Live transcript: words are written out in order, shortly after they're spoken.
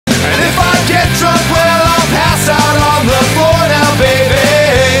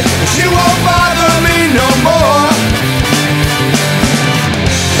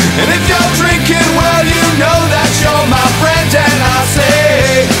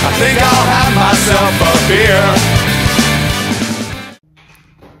yourself a beer.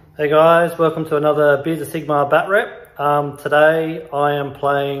 Hey guys, welcome to another Beers of Sigmar bat rep. Today I am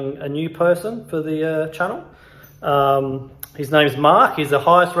playing a new person for the channel. His name's Mark. He's the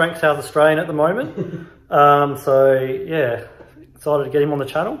highest ranked South Australian at the moment. So yeah, excited to get him on the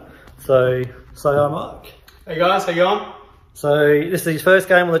channel. So say hi Mark. Hey guys, how you going? So this is his first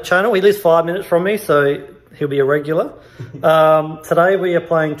game on the channel. He lives 5 minutes from me, so he'll be a regular. Today we are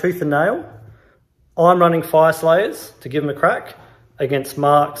playing Tooth and Nail. I'm running FYRESLAYERS to give him a crack against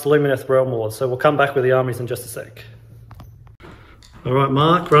Mark's LUMNIETH Realm Lords. So we'll come back with the armies in just a sec. All right,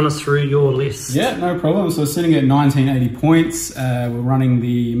 Mark, run us through your list. Yeah, no problem. So sitting at 1980 points, we're running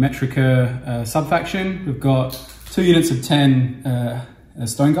the Metrica sub-faction. We've got 2 units of 10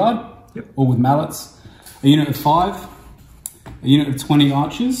 Stone Guard, all with mallets. A unit of 5, a unit of 20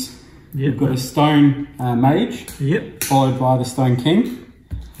 archers. We've got a Stone Mage, followed by the Stone King.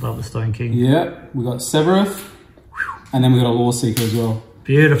 Love the Stone King. Yeah, we've got Severeth, and then we've got a Law Seeker as well.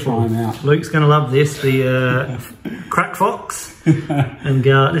 Beautiful. Luke's going to love this, the Crack Fox. And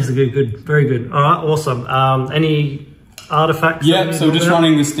this is good, very good. All right, awesome. Any artifacts? Yeah, so we're just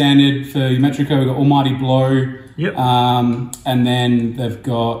running the standard for Metrica. We've got Almighty Blow. Yep. And then they've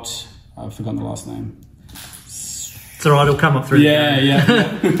got, I've forgotten the last name. It's all right, it'll come up through. Yeah.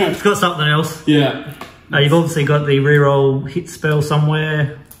 It's got something else. Yeah. You've obviously got the reroll hit spell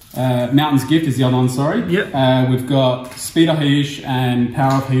somewhere. Mountain's Gift is the other one, sorry. Yep. We've got Speed of Heish and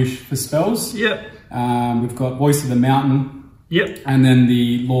Power of Heish for spells. Yep. We've got Voice of the Mountain. Yep. And then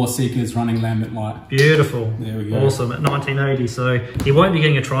the Law Seekers running Lambent Light. Beautiful. There we go. Awesome, at 1980. So you won't be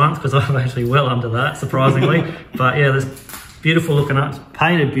getting a Triumph because I'm actually well under that, surprisingly. But yeah, there's beautiful looking art,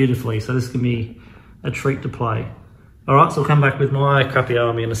 painted beautifully. So this can be a treat to play. All right, so I'll come back with my crappy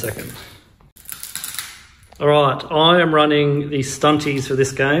army in a second. All right, I am running the stunties for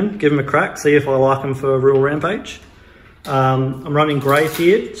this game. Give them a crack, see if I like them for a real rampage. I'm running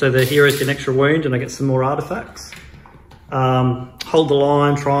Greybeard, so the heroes get an extra wound and I get some more artifacts. Hold the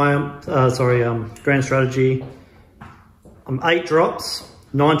Line, Triumph, Grand Strategy. I'm 8 drops,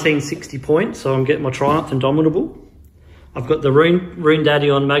 1960 points, so I'm getting my Triumph Indomitable. I've got the Rune Daddy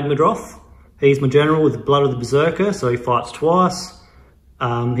on Magmadroth. He's my general with the Blood of the Berserker, so he fights twice.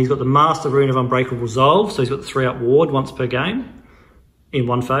 He's got the Master Rune of Unbreakable Resolve, so he's got the 3-up ward once per game in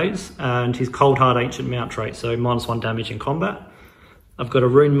one phase. And his Cold Hard Ancient Mount trait, so -1 damage in combat. I've got a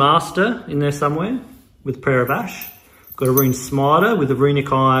Rune Master in there somewhere with Prayer of Ash. Got a Rune Smiter with a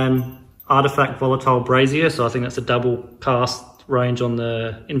Runic Iron Artifact Volatile Brazier, so I think that's a double cast range on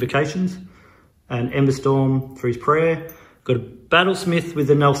the invocations. And Emberstorm for his prayer. Got a Battlesmith with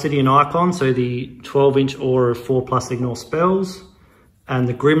the Nalcidian Icon, so the 12-inch aura of 4+ ignore spells. And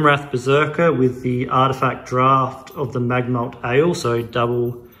the Grimwrath Berserker with the artifact draft of the Magmalt Ale, so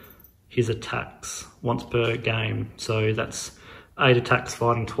double his attacks once per game. So that's 8 attacks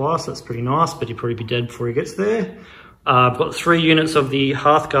fighting twice, that's pretty nice, but he'll probably be dead before he gets there. I've got 3 units of the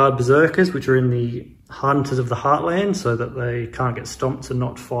Hearthguard Berserkers, which are in the Hunters of the Heartland, so that they can't get stomped and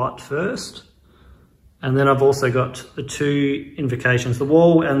not fight first. And then I've also got the 2 invocations, the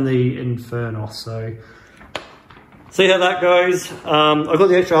Wall and the Infernos. So see how that goes. I've got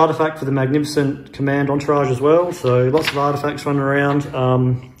the extra artifact for the Magnificent Command Entourage as well. So lots of artifacts running around.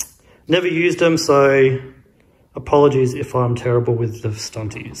 Never used them, so apologies if I'm terrible with the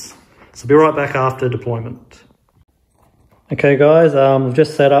stunties. So be right back after deployment. Okay guys, we've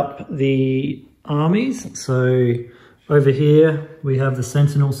just set up the armies. So over here we have the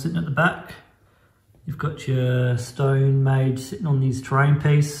Sentinel sitting at the back. You've got your Stone Mage sitting on his terrain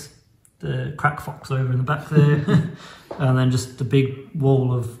piece, the Crack Fox over in the back there, and then just the big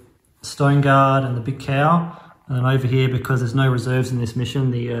wall of Stone Guard and the big cow. And then over here, because there's no reserves in this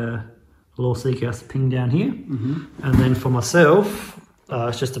mission, the Law Seeker has to ping down here. And then for myself,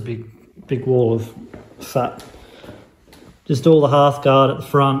 it's just a big wall of fat. Just all the Hearthguard at the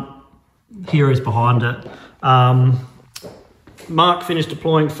front, heroes behind it. Mark finished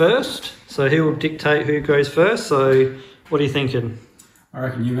deploying first, so he will dictate who goes first. So what are you thinking? I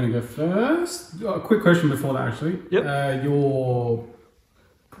reckon you're going to go first. A quick question before that, actually. Yep. Your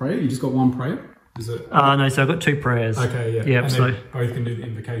prayer, you just got 1 prayer? Is it? No, so I've got 2 prayers. Okay, yeah. Yep, and so both can do the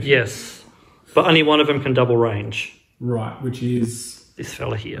invocation? Yes, but only one of them can double range. Right, which is? This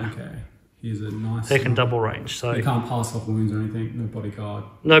fella here. Okay. He's a nice... They can double range, so... You can't pass off wounds or anything? No bodyguard?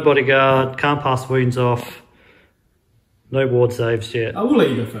 No bodyguard, can't pass wounds off. No ward saves yet. I will let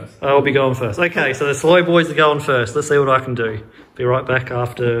you go first. I'll be going first. Okay, so the slow boys are going first. Let's see what I can do. Be right back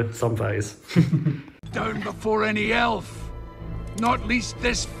after some phase. Down before any elf, not least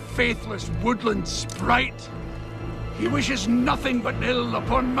this faithless woodland sprite. He wishes nothing but ill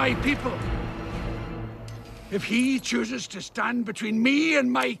upon my people. If he chooses to stand between me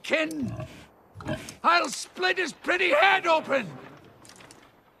and my kin, I'll split his pretty head open.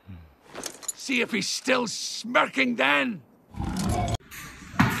 See if he's still smirking then.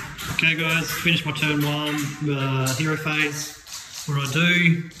 Okay guys, finished my turn 1 hero phase. What did I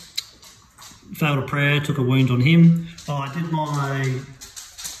do? Failed a prayer, took a wound on him. Oh, I did my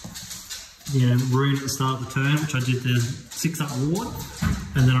rune at the start of the turn, which I did the 6-up ward,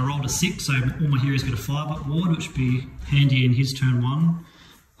 and then I rolled a 6, so all my heroes get a 5-up ward, which would be handy in his turn 1.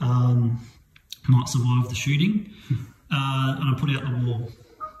 Might survive the shooting. And I put out the wall.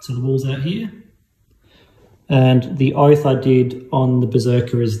 So the wall's out here. And the oath I did on the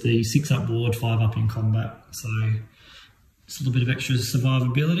Berserker is the 6-up ward, 5-up in combat. So it's a little bit of extra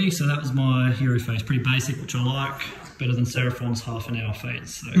survivability. So that was my hero phase. Pretty basic, which I like. Better than Seraphon's half an hour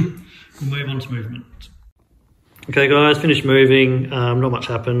phase. So we'll move on to movement. Okay guys, finished moving. Not much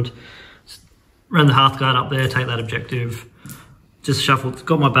happened. Ran the Hearthguard up there, take that objective. Just shuffled,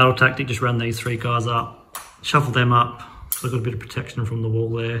 got my battle tactic, just ran these 3 guys up. Shuffled them up, so I got a bit of protection from the wall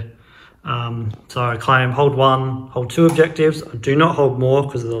there. So I claim hold 1, hold 2 objectives. I do not hold more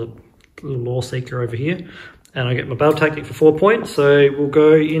because of the little Law Seeker over here. And I get my battle tactic for 4 points, so we'll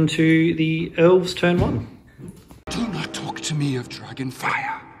go into the Elves turn 1. Do not talk to me of dragon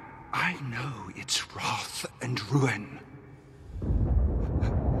fire. I know its wrath and ruin.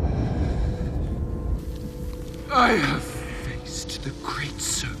 I have faced the great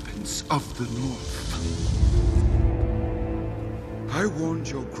serpents of the north. I warned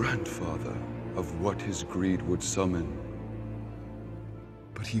your grandfather of what his greed would summon,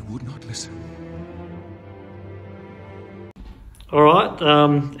 but he would not listen. All right,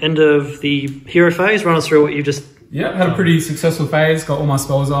 end of the hero phase. Run us through what you just... Yeah, had a pretty successful phase, got all my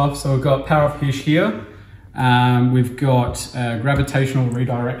spells off. So we've got Power of Hish here. We've got gravitational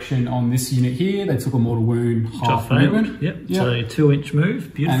redirection on this unit here. They took a mortal wound, half movement. Yep, so a 2-inch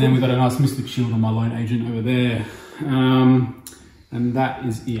move, beautiful. And then we've got a nice Mystic Shield on my lone agent over there. And that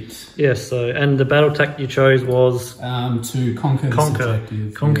is it. Yes, so, and the battle tactic you chose was? To conquer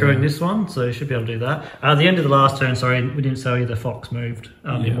this one, so you should be able to do that. At the end of the last turn, sorry, we didn't say the Fox moved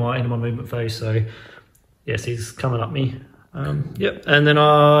into my movement phase, so yes, he's coming up me. Yep, and then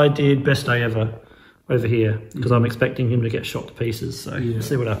I did Best Day Ever over here, because I'm expecting him to get shot to pieces, so we'll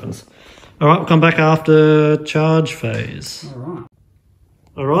see what happens. All right, we'll come back after charge phase.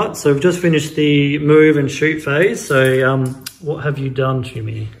 All right, so we've just finished the move and shoot phase, so what have you done,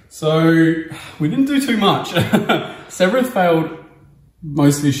 Jimmy? So, we didn't do too much. Severeth failed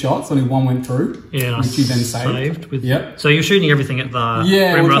most of his shots, only 1 went through, which he then saved. So you're shooting everything at the...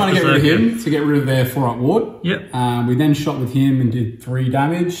 Yeah, we're trying to get rid of him, to get rid of their 4-up ward. Yep. We then shot with him and did 3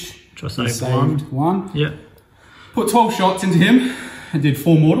 damage. Which I saved 1. Yep. Put 12 shots into him. I did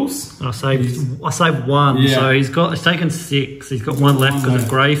 4 mortals. I saved 1, so he's taken 6. He's got 1 left because of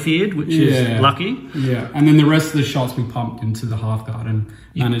Greyfeared, which is lucky. Yeah, and then the rest of the shots we pumped into the Hearthguard and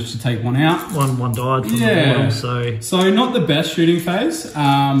managed to take 1 out. One died from the mortal, so not the best shooting phase,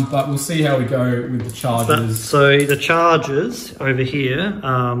 but we'll see how we go with the charges. So the charges over here,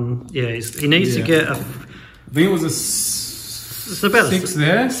 he needs to get a... I think it was it's about 6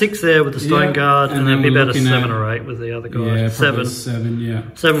 there. 6 there with the Stone Guard, and then maybe about a 7 or 8 with the other guy. Yeah, 7.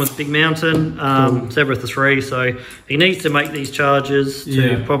 7 with Big Mountain, Severeth is 3, so he needs to make these charges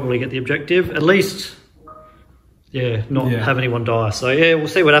to probably get the objective. At least, not have anyone die. So we'll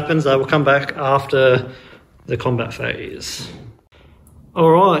see what happens. We'll come back after the combat phase. All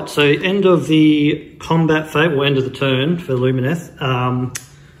right, so end of the combat phase, or end of the turn for LUMNIETH.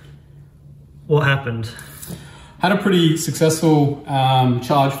 What happened? Had a pretty successful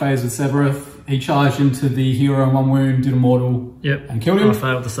charge phase with Severeth. He charged into the hero in 1 wound, did a mortal, and killed him. I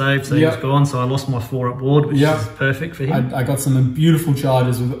failed the save, so he was gone. So I lost my 4-up ward, which is perfect for him. I got some beautiful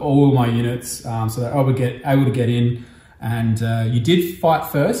charges with all my units, so that I would get able to get in. And you did fight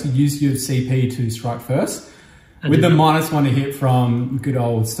first. You used your CP to strike first. With the -1 to hit from good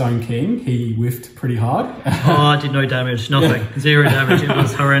old Stone King, he whiffed pretty hard. I did no damage, nothing. 0 damage, it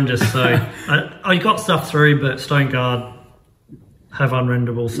was horrendous. So I got stuff through, but Stone Guard have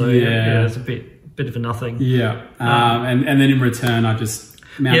unrenderable, so it's a bit of a nothing. And then in return, I just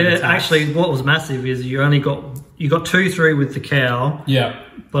mounted attacks. Actually, what was massive is you got 2 through with the cow.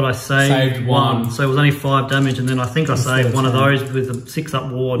 But I saved 1, so it was only 5 damage, and then I think I saved 1 of those with a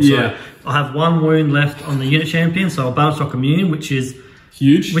 6-up ward. So I have 1 wound left on the unit champion, so I'll battle shock immune, which is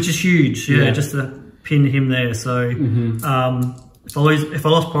huge. Just to pin him there. So if I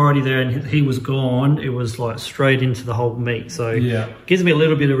lost priority there and he was gone, it was like straight into the whole meat. So it gives me a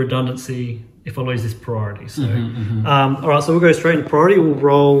little bit of redundancy if I lose this priority. So, all right, so we'll go straight into priority. We'll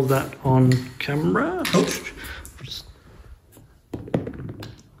roll that on camera. Oh.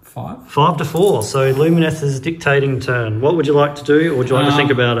 5 to 4. So LUMNIETH is dictating turn. What would you like to do, or would you like to think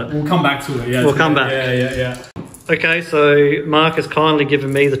about it? We'll come back to it. Yeah, we'll come back. Yeah. Okay, so Mark has kindly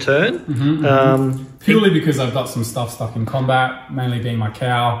given me the turn. Purely because I've got some stuff stuck in combat, mainly being my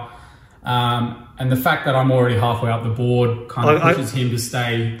cow. And the fact that I'm already halfway up the board kind of pushes him to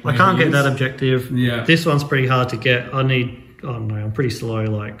stay. I can't get that objective. Yeah. This one's pretty hard to get. I'm pretty slow,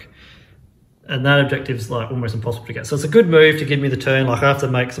 and that objective's almost impossible to get. So it's a good move to give me the turn. I have to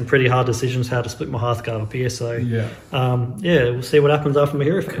make some pretty hard decisions how to split my Hearthguard up here. So we'll see what happens after my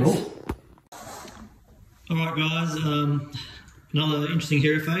hero phase. Cool. All right, guys. Another interesting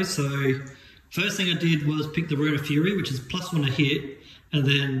hero phase. So first thing I did was pick the Rune of Fury, which is +1 to hit, and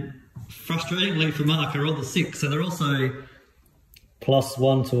then frustratingly for Mark, I rolled the 6. So they're also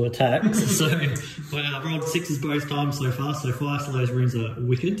 +1 to attacks. So wow, I've rolled 6s both times so far. So FYRESLAYERS runes are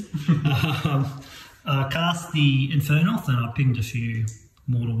wicked. Cast the Inferno, then I pinged a few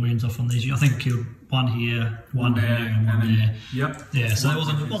mortal wounds off on these. I think I killed one here, one there, and one there. Yep. Yeah, so it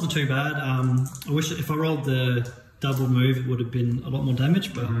wasn't too bad. I wish if I rolled the double move, it would have been a lot more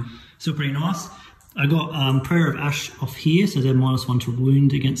damage, but still pretty nice. I got Prayer of Ash off here, so they're -1 to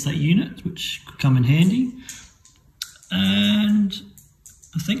wound against that unit, which could come in handy. And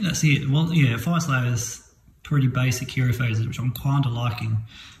I think that's it. Well, yeah, FYRESLAYERS pretty basic hero phases, which I'm kind of liking.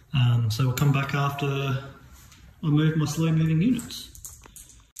 So we'll come back after I move my slow moving units.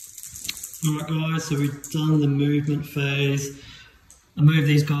 Alright guys, so we've done the movement phase. I moved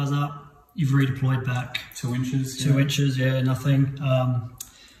these guys up. You've redeployed back. 2 inches. 2 inches, yeah, nothing.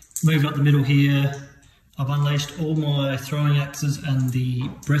 Moved up the middle here. I've unleashed all my throwing axes and the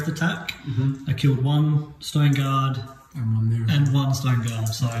breath attack. I killed 1 stone guard and 1 stone guard.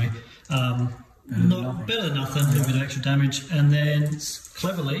 So better than nothing, a little bit of extra damage. And then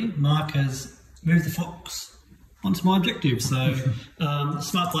cleverly, Mark has moved the fox onto my objective. So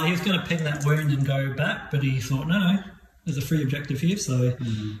smart play. He was going to ping that wound and go back, but he thought, no, there's a free objective here. So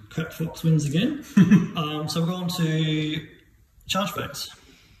crap fox wins again. So we're going to charge phase.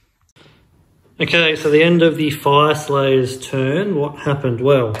 Okay, so the end of the FYRESLAYERS turn. What happened?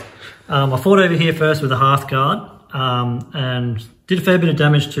 Well, I fought over here first with a Hearthguard and did a fair bit of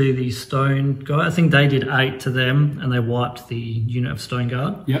damage to the stone guy. I think they did 8 to them, and they wiped the unit of stone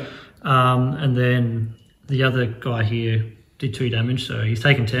guard. Yep. And then the other guy here did 2 damage, so he's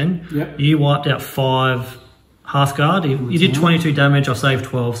taken 10. Yep. You wiped out 5 Hearthguard. You did 22 damage. I saved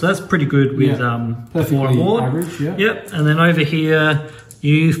 12, so that's pretty good with 4 on board. Average, yeah. Yep. And then over here,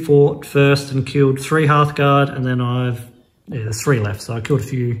 you fought first and killed 3 Hearthguard, and then there's 3 left, so I killed a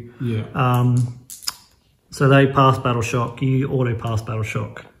few. Yeah. So they passed Battle Shock. You auto pass Battle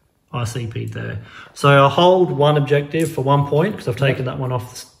Shock. I CP'd there. So I hold 1 objective for 1 point because I've taken that one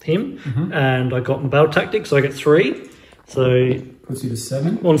off him, and I got my Battle Tactic, so I get 3. So puts you to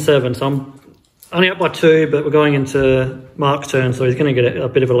 7. On 7. So I'm only up by 2, but we're going into Mark's turn, so he's going to get a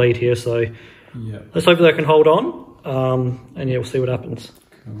bit of a lead here. So let's hope that I can hold on. And yeah, we'll see what happens.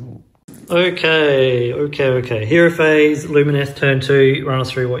 Cool. Okay. Hero phase, LUMNIETH, turn 2. Run us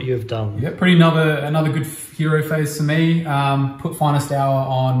through what you've done. Yeah, another good hero phase for me. Put Finest Hour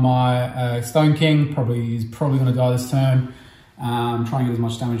on my Stone King. He's probably going to die this turn. Try and get as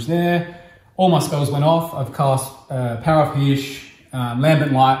much damage there. All my spells went off. I've cast Power of Hirsch,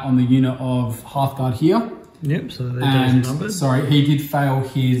 Lambent Light on the unit of Hearthguard here. Yep, so they're numbers. Sorry, he did fail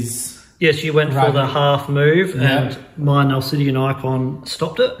his... Yes, you went for the half move, and my Alcidian icon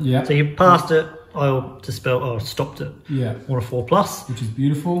stopped it. Yeah. So you passed it, I stopped it. Yeah. Or a 4+. Which is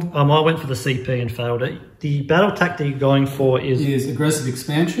beautiful. I went for the CP and failed it. The battle tactic you're going for is Aggressive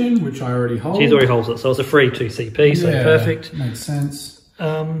Expansion, which I already hold. He already holds it, so it's a free 2 CP, so perfect. Makes sense.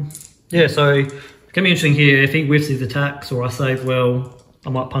 Yeah, so it's going to be interesting here. If he whiffs his attacks or I save well, I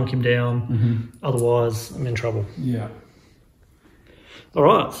might punk him down. Otherwise, I'm in trouble. Yeah. All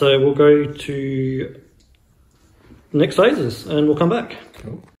right, so we'll go to the next phases and we'll come back.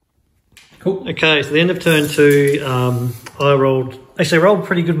 Cool. Okay, so the end of turn 2, I rolled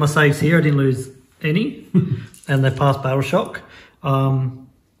pretty good with my saves here. I didn't lose any, and they passed Battle Shock. You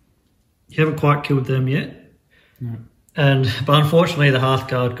haven't quite killed them yet. No. But unfortunately, the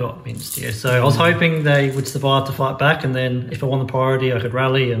Hearthguard got minced here. So I was hoping they would survive to fight back, and then if I won the priority, I could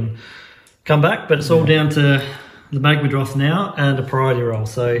rally and come back. But it's all down to the Magma Dross now and a priority roll.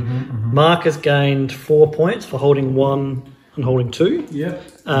 So Mark has gained 4 points for holding 1 and holding 2. Yep.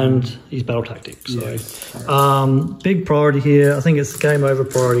 And his battle tactic. So big priority here. I think it's game over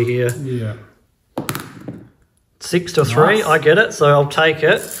priority here. Yeah. 6 to 3. Nice. I get it, so I'll take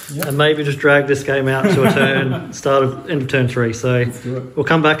it. Yep. And maybe just drag this game out to a turn, end of turn 3. So we'll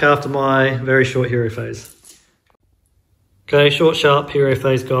come back after my very short hero phase. Okay, short, sharp hero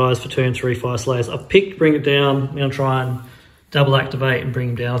phase, guys, for turn 3 Fire Slayers. I've picked Bring It Down. I'm going to try and double activate and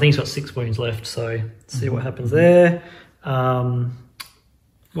bring him down. I think he's got 6 wounds left, so let's see what happens there.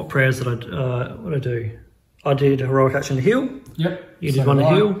 What prayers did I do? I did heroic action to heal. Yep. You did one to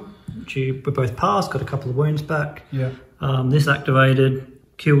heal. We both passed, got a couple of wounds back. Yeah. This activated,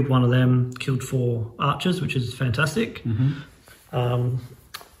 killed one of them, killed 4 archers, which is fantastic. What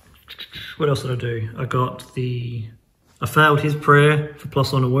else did I do? I failed his prayer for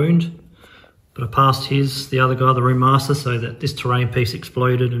 +1 a wound, but I passed the other guy, the Rune Master, so that this terrain piece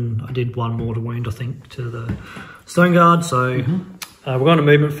exploded, and I did 1 mortar wound, I think, to the Stone Guard. So we're going to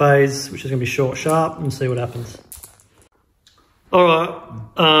movement phase, which is going to be short, sharp, and see what happens. All right,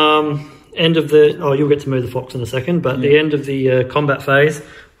 end of the, you'll get to move the fox in a second, but the end of the combat phase,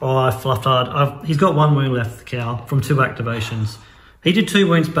 I fluffed hard. He's got 1 wound left, the cow, from 2 activations. He did 2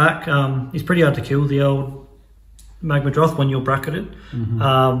 wounds back. He's pretty hard to kill, the old Magma Droth, when you're bracketed.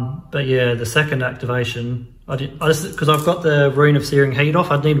 But yeah, the second activation, because I've got the Rune of Searing Heat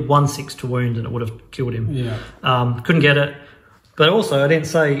off, I'd needed 1/6 to wound and it would have killed him. Couldn't get it. But also, I didn't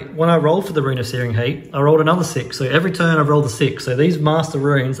say, when I rolled for the Rune of Searing Heat, I rolled another 6. So every turn I've rolled a 6. So these master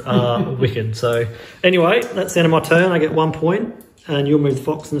runes are wicked. So anyway, that's the end of my turn. I get 1 point, and you'll move the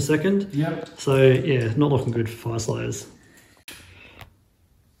fox in a second. So yeah, not looking good for Fire Slayers.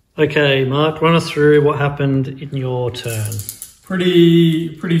 Okay, Mark, run us through what happened in your turn.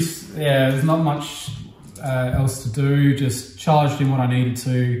 Pretty, yeah, there's not much else to do. Just charged in what I needed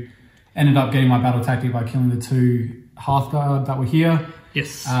to. Ended up getting my battle tactic by killing the 2 Hearthguard that were here.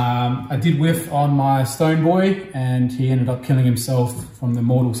 Yes. I did whiff on my Stone Boy, and he ended up killing himself from the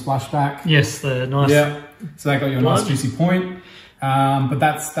Mortal Splashback. Yes, the nice. Yeah, so that got you a nice juicy point. But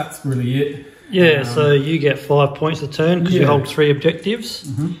that's really it. Yeah, so you get 5 points a turn because you hold 3 objectives.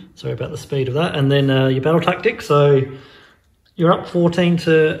 Sorry about the speed of that. And then your battle tactic. So you're up 14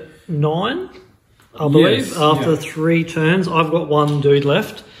 to 9, I believe, after 3 turns. I've got 1 dude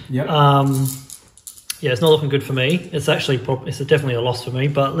left. Yeah, it's not looking good for me. It's actually it's definitely a loss for me.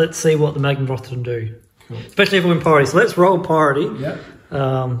 But let's see what the Magma Droth can do, especially if we win priority. So let's roll priority.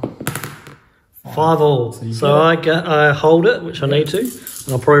 5 all. So I hold it, which I need to, and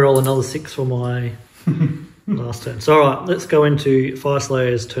I'll probably roll another 6 for my last turn. So all right, let's go into Fire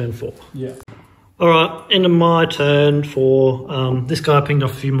Slayers turn 4. All right, into my turn 4. This guy pinged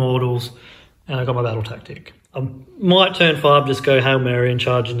off a few mortals, and I got my battle tactic. I might turn 5 just go Hail Mary and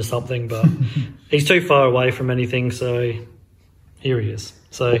charge into something, but he's too far away from anything, so here he is.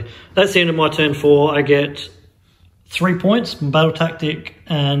 So that's the end of my turn 4. I get 3 points, battle tactic,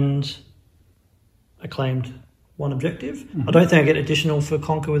 and I claimed 1 objective. I don't think I get additional for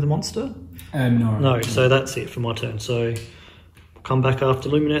Conquer with a Monster. No. No, so that's it for my turn. So we'll come back after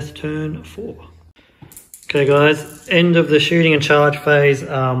LUMNIETH turn 4. Okay, guys, end of the shooting and charge phase.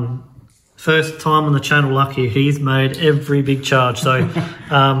 First time on the channel, Lucky, he's made every big charge. So,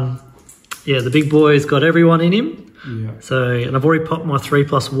 yeah, the big boy's got everyone in him. So, and I've already popped my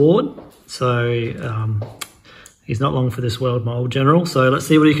 3+ ward. So, he's not long for this world, my old general. So let's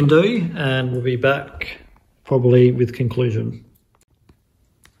see what he can do, and we'll be back probably with conclusion.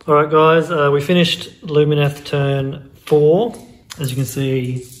 All right, guys, we finished LUMNIETH turn 4. As you can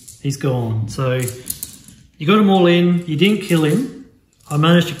see, he's gone. So you got them all in. You didn't kill him. I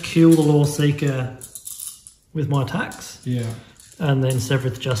managed to kill the Law Seeker with my attacks. And then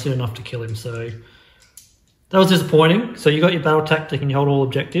Severith just did enough to kill him. So that was disappointing. So you got your battle tactic and you hold all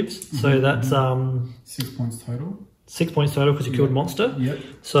objectives. So that's 6 points total. 6 points total because you killed a monster.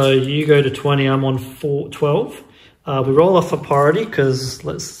 So you go to 20. I'm on 12. We roll off for priority because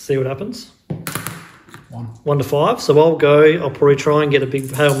let's see what happens. 1 to 5. So I'll probably try and get a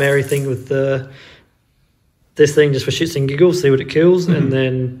big Hail Mary thing with this thing just for shits and giggles, see what it kills, and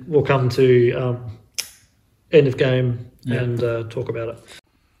then we'll come to end of game and talk about it.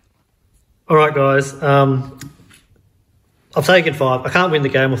 All right, guys. I've taken 5. I can't win the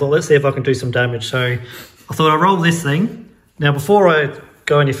game. I thought, let's see if I can do some damage. So I thought I'd roll this thing. Now, before I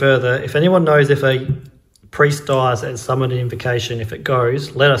go any further, if anyone knows if a priest dies and summon an invocation, if it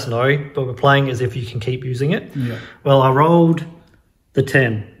goes, let us know. But we're playing as if you can keep using it. Well, I rolled the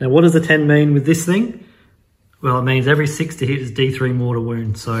 10. Now, what does the 10 mean with this thing? Well, it means every 6 to hit is D3 mortar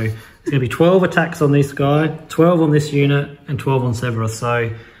wound. So it's going to be 12 attacks on this guy, 12 on this unit, and 12 on Severith. So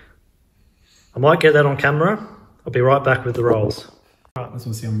I might get that on camera. I'll be right back with the rolls. All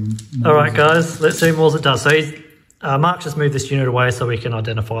right, guys, let's see more as it does. So Mark just moved this unit away so we can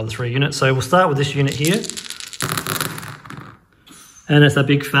identify the 3 units. So we'll start with this unit here. And it's a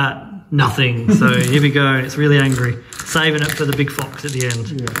big fat nothing. So here we go. It's really angry. Saving it for the big fox at the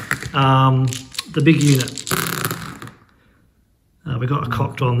end. Yeah. The big unit. We got a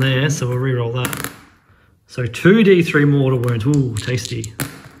cocked on there, so we'll re-roll that. So 2d3 mortal wounds. Ooh, tasty.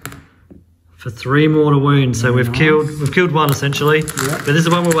 For 3 mortal wounds. So we've killed one essentially. Yep. But this is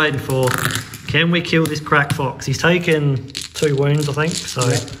the one we're waiting for. Can we kill this crack fox? He's taken 2 wounds, I think. So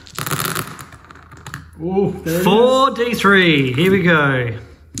ooh, 4d3. Here we go.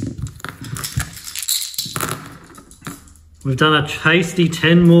 We've done a tasty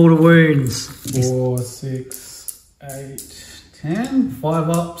 10 mortal wounds. 4, 6, 8, 10. 5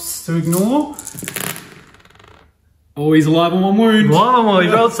 ups to ignore. Oh, he's alive on 1 wound. One more. He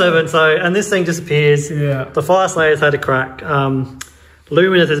rolled 7. So, and this thing disappears. Yeah. The Fyreslayers had a crack.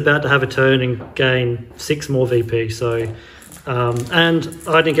 LUMNIETH is about to have a turn and gain 6 more VP. So, and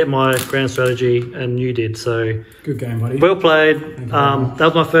I didn't get my grand strategy, and you did. So, good game, buddy. Well played. That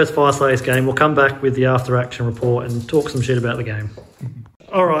was my first Fyreslayers game. We'll come back with the after action report and talk some shit about the game.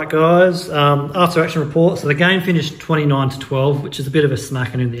 All right, guys. After action report. So the game finished 29-12, which is a bit of a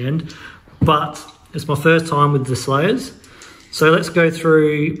smacking in the end, but it's my first time with the Slayers. So let's go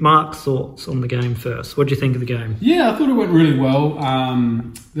through Mark's thoughts on the game first. What do you think of the game? Yeah, I thought it went really well.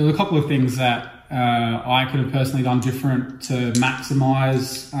 There were a couple of things that I could have personally done different to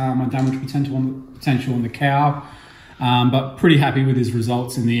maximise my damage potential on the cow. But pretty happy with his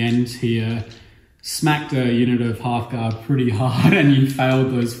results in the end. He smacked a unit of Hearthguard pretty hard, and you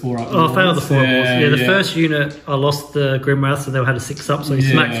failed those 4-up. Oh, I failed the 4-up. Yeah, the first unit I lost the Grimwrath, so they had a 6-up, so he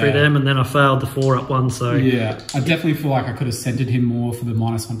smacked through them, and then I failed the 4-up one. So yeah, I definitely feel like I could have centered him more for the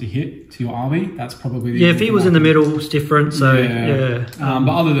 -1 to hit to your army. That's probably if he was in the middle, it's different. So yeah.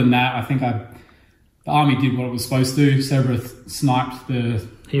 But other than that, I think the army did what it was supposed to. Severeth sniped the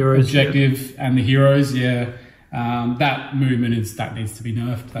heroes objective and the heroes. Yeah. That movement that needs to be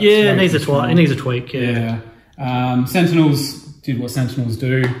nerfed. That's it needs a tweak. Yeah. Sentinels did what Sentinels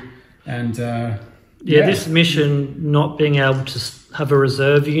do, and this mission not being able to have a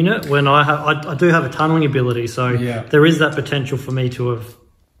reserve unit when I do have a tunneling ability, so there is that potential for me to have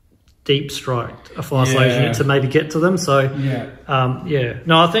deep striked a Fyreslayers unit to maybe get to them. So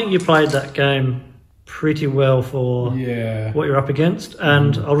no, I think you played that game pretty well for what you're up against,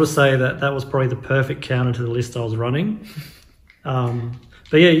 and I'll just say that was probably the perfect counter to the list I was running.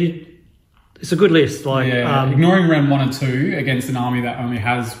 But yeah, it's a good list. Like ignoring Ren 1 and 2 against an army that only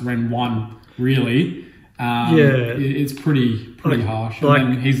has Ren 1, really. It's pretty harsh.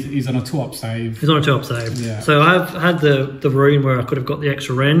 And then he's on a 2-up save. He's on a 2-up save. Yeah. So I've had the rune where I could have got the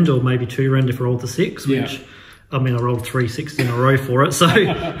extra rend, or maybe 2 rend if I rolled the 6, which. I mean, I rolled 3 6s in a row for it, so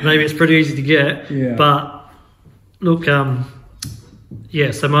maybe it's pretty easy to get. Yeah. But look,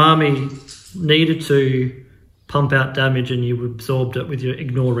 so my army needed to pump out damage, and you absorbed it with your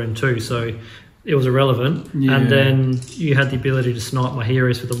ignore rend too, so it was irrelevant. Yeah. And then you had the ability to snipe my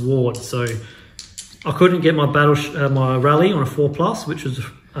heroes with a ward, so I couldn't get my my rally on a 4+, which was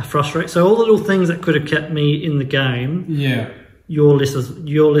a frustrate. So all the little things that could have kept me in the game. Yeah. Your list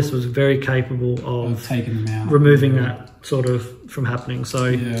was very capable of taking them out, removing that sort of from happening.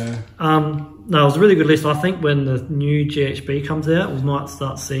 So no, it was a really good list. I think when the new GHB comes out, we might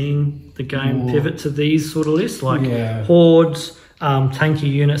start seeing the game pivot to these sort of lists, like hordes, tanky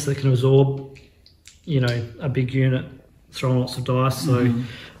units that can absorb, a big unit throwing lots of dice. So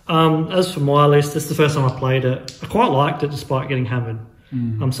as for my list, this is the first time I played it. I quite liked it despite getting hammered.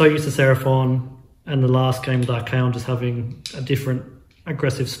 I'm so used to Seraphon. And the last game with Archaon just having a different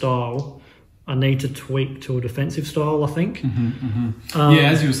aggressive style. I need to tweak to a defensive style, I think.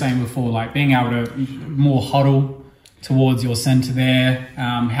 As you were saying before, like being able to more huddle towards your centre there,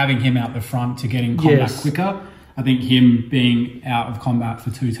 having him out the front to get in combat quicker. I think him being out of combat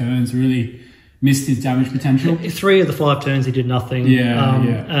for 2 turns really missed his damage potential. 3 of the 5 turns he did nothing.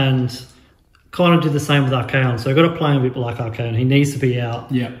 And kind of did the same with Archaon. So I've got to play him a bit like Archaon. He needs to be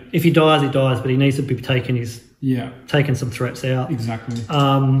out. Yeah. If he dies, he dies, but he needs to be taking some threats out. Exactly.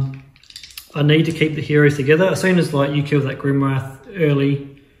 I need to keep the heroes together. As soon as you killed that Grimwrath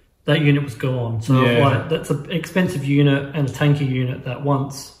early, that unit was gone. So that's an expensive unit and a tanky unit that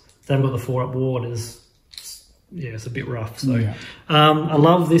once they've got the 4-up ward is it's a bit rough. So I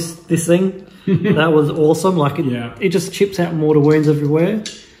love this thing. That was awesome. It just chips out mortal wounds everywhere.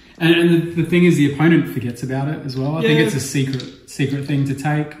 And the thing is, the opponent forgets about it as well. I think it's a secret thing to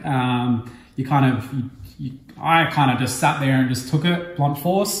take. I kind of just sat there and just took it, blunt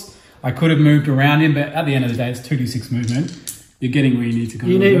force. I could have moved around him, but at the end of the day, it's 2d6 movement. You're getting where you need to go.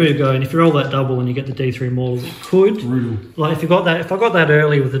 You need where to go, and if you roll that double and you get the D3 mortals, it could. Brutal. Like if I got that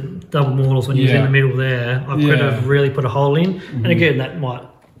early with the double mortals when you was in the middle there, I could have really put a hole in. And again, that might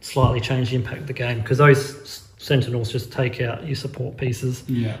slightly change the impact of the game because those sentinels just take out your support pieces,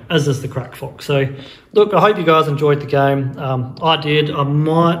 as does the crack fox. So, look, I hope you guys enjoyed the game. I did. I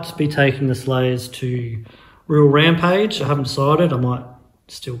might be taking the Slayers to Real Rampage. I haven't decided. I might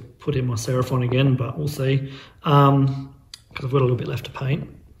still put in my Seraphon again, but we'll see. Because I've got a little bit left to paint.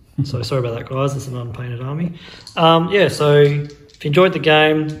 So sorry about that, guys. It's an unpainted army. Yeah, so if you enjoyed the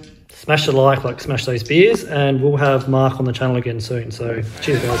game, smash the like, smash those beers, and we'll have Mark on the channel again soon. So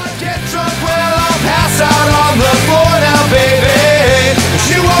cheers, guys. Get drunk, well, I'll pass out on the floor now, baby.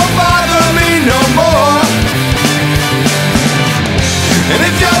 You won't bother me no more. And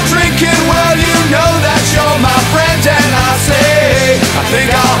if you're drinking, well, you know that you're my friend. And I say, I think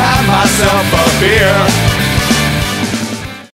I'll have myself a beer.